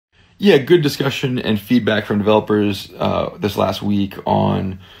Yeah, good discussion and feedback from developers this last week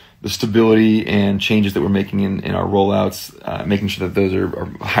on the stability and changes that we're making in our rollouts, making sure that those are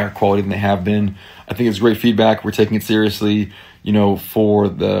higher quality than they have been. I think it's great feedback. We're taking it seriously. For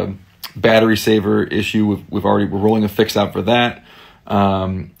the battery saver issue, we're rolling a fix out for that.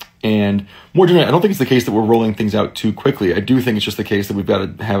 And more generally, I don't think it's the case that we're rolling things out too quickly. I do think it's just the case that we've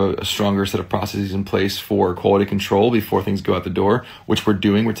got to have a stronger set of processes in place for quality control before things go out the door, which we're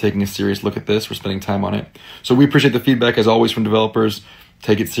doing. We're taking a serious look at this. We're spending time on it. So we appreciate the feedback, as always, from developers.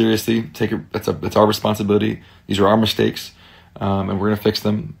 Take it seriously. That's our responsibility. These are our mistakes, and we're going to fix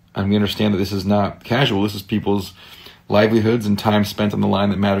them. And we understand that this is not casual. This is people's livelihoods and time spent on the line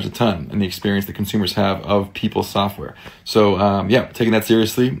that matters a ton, and the experience that consumers have of people's software. So taking that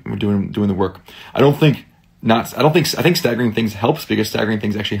seriously, we're doing the work. I think staggering things helps, because staggering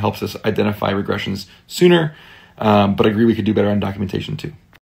things actually helps us identify regressions sooner. But I agree we could do better on documentation too.